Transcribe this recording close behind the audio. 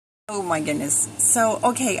Oh my goodness. So,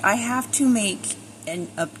 okay, I have to make an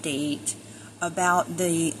update about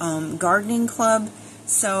the gardening club.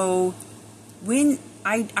 So, when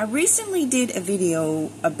I recently did a video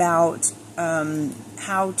about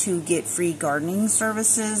how to get free gardening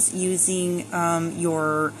services using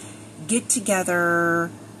your get-together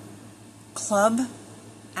club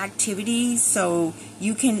activity. So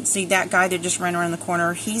you can see that guy that just ran around the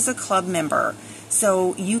corner, he's a club member.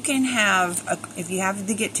 So you can have, if you have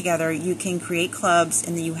the get together, you can create clubs,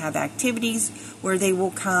 and then you have activities where they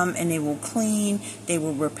will come and they will clean, they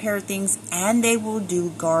will repair things, and they will do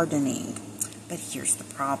gardening. But here's the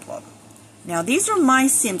problem. Now these are my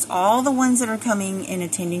Sims. All the ones that are coming and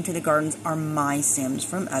attending to the gardens are my Sims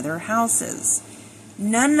from other houses.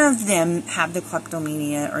 None of them have the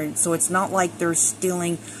kleptomania, or so it's not like they're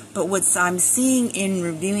stealing. But what I'm seeing in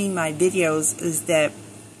reviewing my videos is that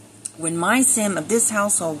when my Sim of this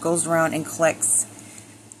household goes around and collects,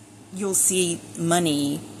 you'll see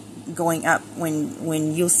money going up.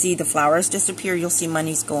 When you'll see the flowers disappear, you'll see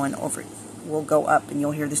money's going over, will go up, and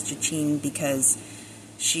you'll hear this cha-ching because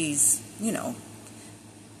she's, you know,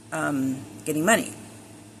 getting money.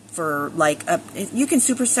 For like you can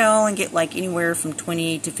supersell and get like anywhere from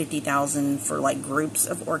 20 to 50,000 for like groups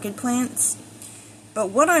of orchid plants. But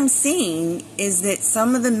what I'm seeing is that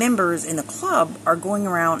some of the members in the club are going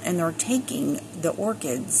around and they're taking the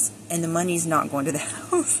orchids, and the money's not going to the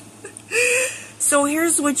house. So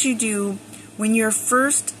here's what you do when you're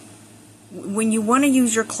when you want to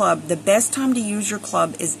use your club. The best time to use your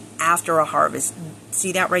club is after a harvest.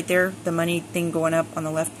 See that right there, the money thing going up on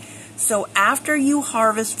the left? So after you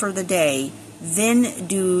harvest for the day, then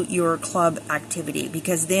do your club activity,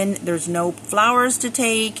 because then there's no flowers to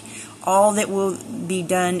take. All that will be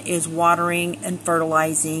done is watering and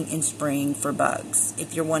fertilizing and spraying for bugs,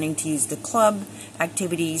 if you're wanting to use the club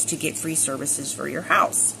activities to get free services for your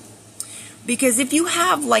house. Because if you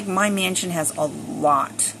have, like my mansion has a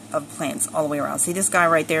lot of plants all the way around. See this guy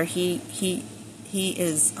right there? He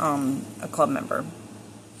is a club member.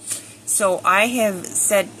 So I have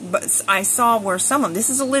said, but I saw where some of them, this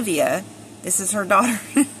is Olivia, this is her daughter.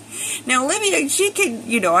 Now Olivia, she can,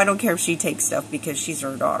 you know, I don't care if she takes stuff because she's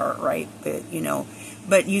her daughter, right? But, you know,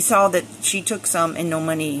 but you saw that she took some and no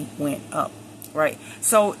money went up, right?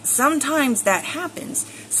 So sometimes that happens.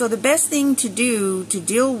 So the best thing to do to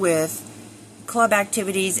deal with club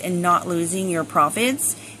activities and not losing your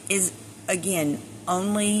profits is, again,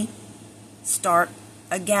 only start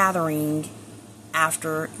a gathering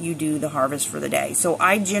after you do the harvest for the day. So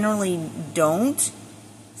I generally don't.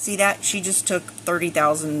 See that? She just took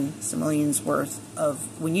 30,000 simoleons worth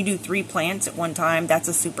of, when you do 3 plants at one time, that's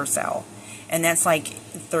a supercell. And that's like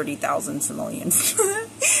 30,000 simoleons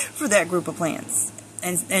for that group of plants.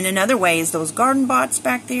 And another way is those garden bots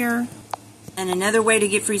back there. And another way to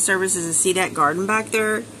get free services is, see that garden back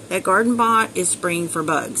there? That garden bot is spraying for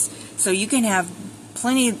bugs. So you can have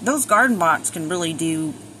plenty, those garden bots can really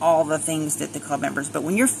do all the things that the club members. But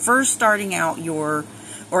when you're first starting out, your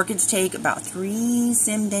orchids take about 3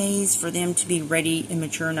 sim days for them to be ready and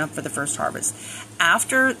mature enough for the first harvest.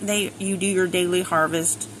 After you do your daily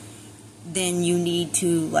harvest, then you need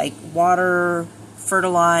to like water,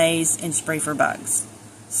 fertilize, and spray for bugs.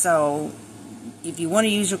 So if you want to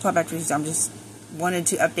use your club activities, I'm just wanted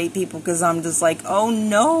to update people, because I'm just like, oh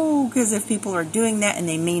no, because if people are doing that and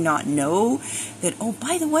they may not know that, oh,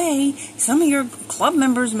 by the way, some of your club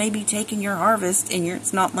members may be taking your harvest and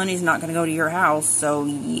money's not going to go to your house. So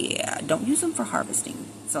yeah, don't use them for harvesting.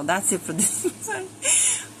 So that's it for this.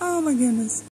 Oh my goodness.